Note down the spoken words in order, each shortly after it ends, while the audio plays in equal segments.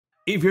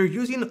If you're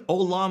using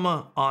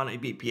Ollama on a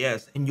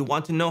VPS and you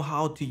want to know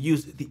how to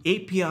use the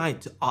API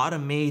to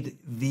automate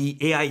the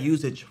AI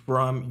usage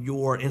from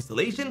your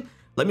installation,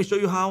 let me show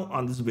you how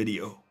on this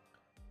video.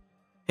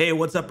 Hey,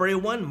 what's up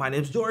everyone? My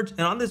name is George,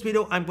 and on this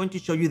video, I'm going to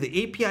show you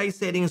the API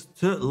settings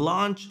to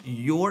launch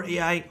your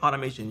AI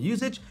automation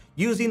usage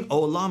using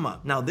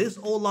Ollama. Now, this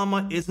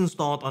Ollama is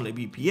installed on a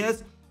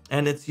VPS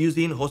and it's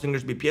using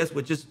Hostinger's VPS,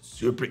 which is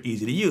super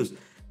easy to use.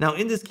 Now,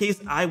 in this case,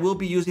 I will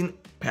be using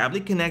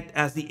Pabbly Connect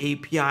as the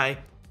API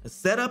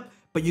setup,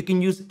 but you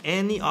can use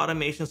any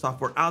automation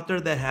software out there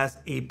that has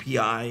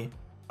API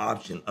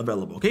option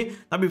available. Okay,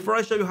 now before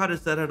I show you how to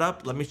set it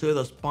up, let me show you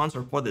the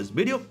sponsor for this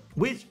video,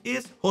 which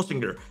is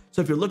Hostinger.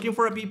 So if you're looking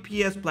for a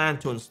VPS plan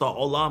to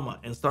install Ollama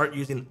and start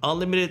using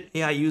unlimited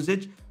AI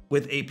usage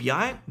with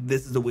API,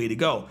 this is the way to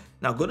go.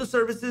 Now go to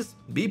services,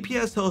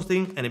 VPS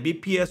hosting, and in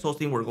VPS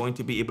hosting, we're going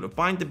to be able to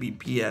find the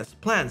VPS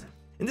plans.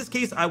 In this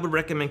case, I would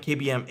recommend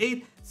KVM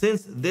 8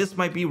 since this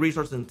might be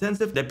resource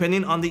intensive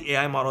depending on the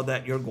AI model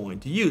that you're going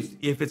to use.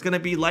 If it's going to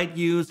be light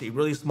use, a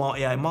really small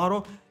AI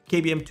model,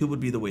 KVM 2 would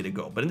be the way to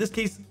go. But in this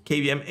case,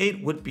 KVM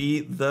 8 would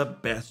be the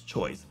best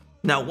choice.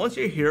 Now, once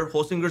you're here,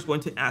 Hostinger is going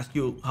to ask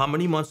you how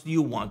many months do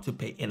you want to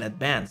pay in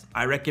advance.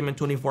 I recommend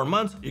 24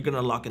 months. You're going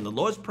to lock in the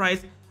lowest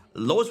price,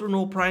 lowest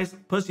renewal price,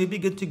 plus you'll be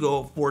good to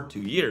go for 2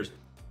 years.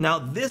 Now,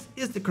 this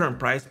is the current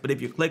price, but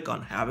if you click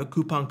on have a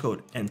coupon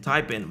code and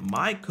type in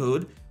my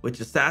code, which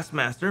is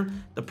SAASMASTER,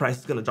 the price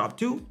is going to drop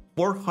to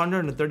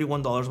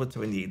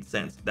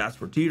 $431.78. That's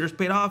for 2 years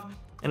paid off,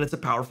 and it's a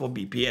powerful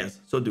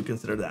VPS, so do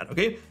consider that.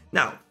 Okay,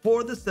 now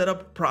for the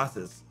setup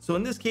process, so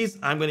in this case,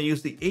 I'm going to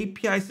use the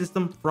API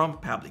system from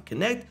Pabbly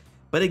Connect.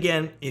 But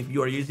again, if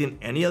you are using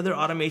any other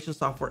automation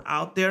software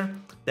out there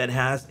that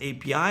has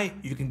API,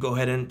 you can go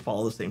ahead and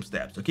follow the same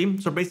steps. Okay,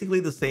 so basically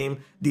the same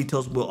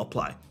details will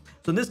apply.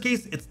 So in this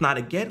case, it's not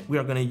a get. We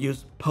are going to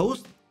use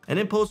post, and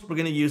in post, we're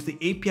going to use the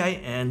API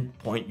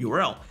endpoint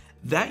URL.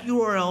 That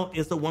URL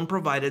is the one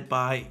provided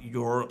by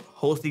your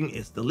hosting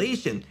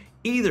installation.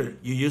 Either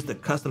you use the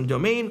custom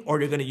domain or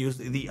you're going to use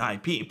the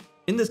IP.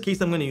 In this case,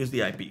 I'm going to use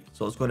the IP.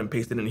 So let's go ahead and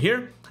paste it in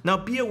here. Now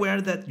be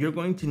aware that you're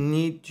going to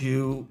need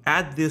to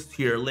add this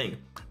to your link.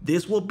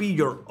 This will be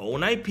your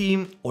own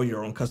IP or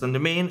your own custom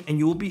domain, and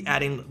you will be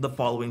adding the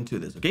following to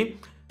this. Okay,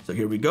 so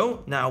here we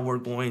go. Now we're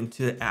going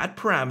to add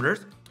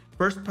parameters.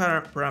 First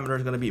parameter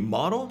is going to be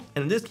model.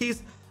 And in this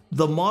case,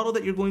 the model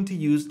that you're going to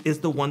use is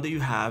the one that you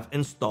have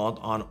installed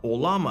on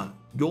Ollama.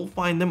 You'll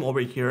find them over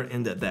here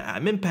in the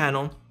admin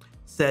panel,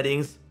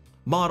 settings,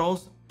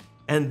 models,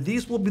 and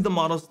these will be the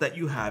models that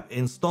you have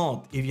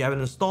installed. If you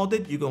haven't installed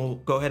it, you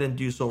can go ahead and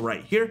do so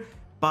right here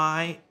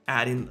by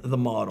adding the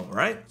model,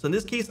 right? So in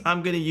this case,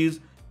 I'm going to use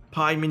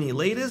Pi Mini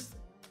Latest.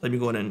 Let me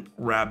go ahead and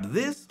grab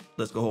this.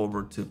 Let's go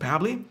over to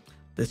Pabbly.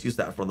 Let's use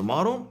that for the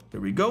model.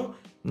 Here we go.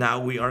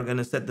 Now we are going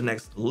to set the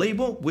next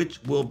label,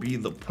 which will be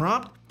the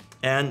prompt.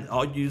 And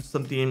I'll use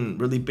something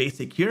really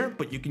basic here,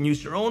 but you can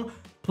use your own.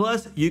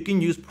 Plus, you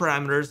can use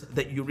parameters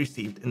that you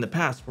received in the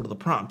past for the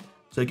prompt.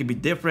 So it can be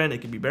different, it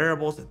can be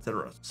variables,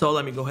 etc. So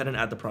let me go ahead and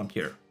add the prompt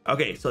here.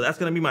 Okay, so that's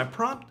going to be my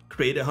prompt.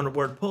 Create a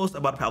 100-word post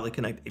about Pabbly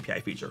Connect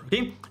API feature.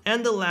 Okay,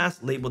 and the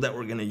last label that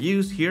we're going to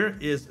use here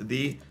is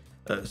the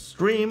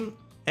stream,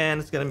 and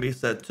it's going to be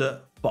set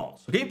to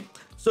false. Okay,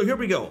 so here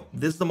we go.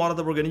 This is the model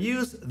that we're going to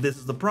use. This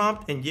is the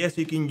prompt, and yes,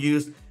 you can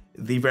use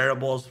the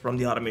variables from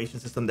the automation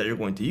system that you're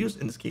going to use,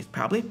 in this case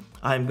Pabbly.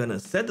 I'm going to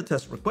set the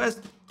test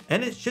request,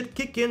 and it should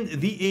kick in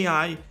the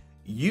AI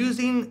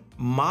using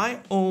my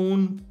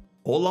own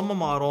Ollama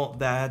model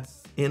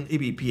that's in a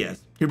VPS.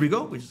 Here we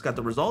go. We just got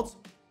the results.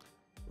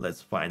 Let's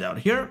find out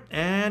here,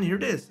 and here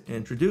it is.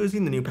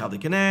 Introducing the new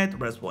Pabbly Connect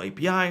RESTful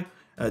API,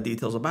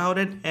 details about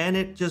it, and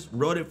it just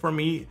wrote it for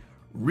me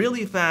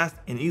really fast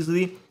and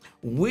easily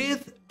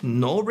with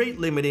no rate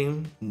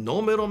limiting, no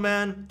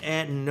middleman,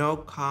 and no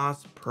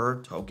cost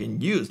per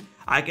token used.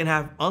 I can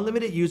have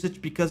unlimited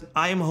usage because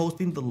I am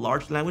hosting the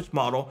large language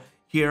model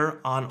here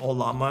on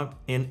Ollama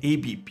in a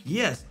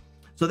VPS.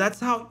 So that's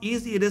how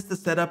easy it is to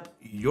set up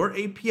your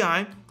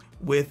API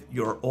with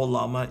your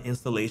Ollama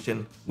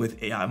installation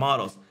with AI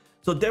models.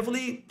 So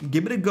definitely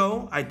give it a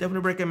go. I definitely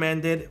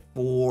recommend it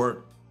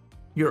for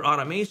your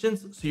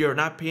automations, so you're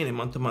not paying a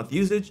month-to-month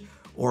usage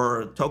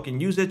or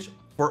token usage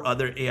for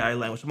other AI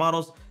language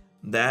models.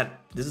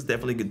 This is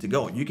definitely good to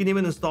go. You can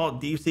even install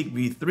DeepSeek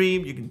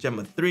V3, you can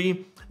Gemma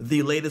 3,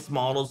 the latest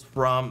models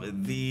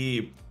from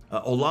the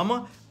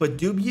Ollama, but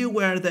do be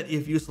aware that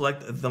if you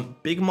select the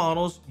big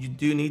models, you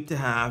do need to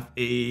have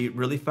a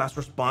really fast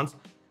response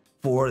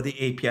for the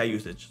API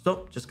usage.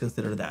 So just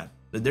consider that.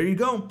 But there you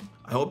go.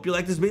 I hope you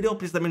like this video.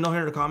 Please let me know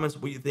here in the comments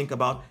what you think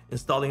about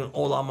installing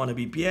Ollama on a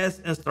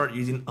VPS and start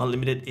using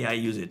unlimited AI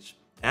usage.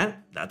 And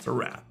that's a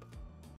wrap.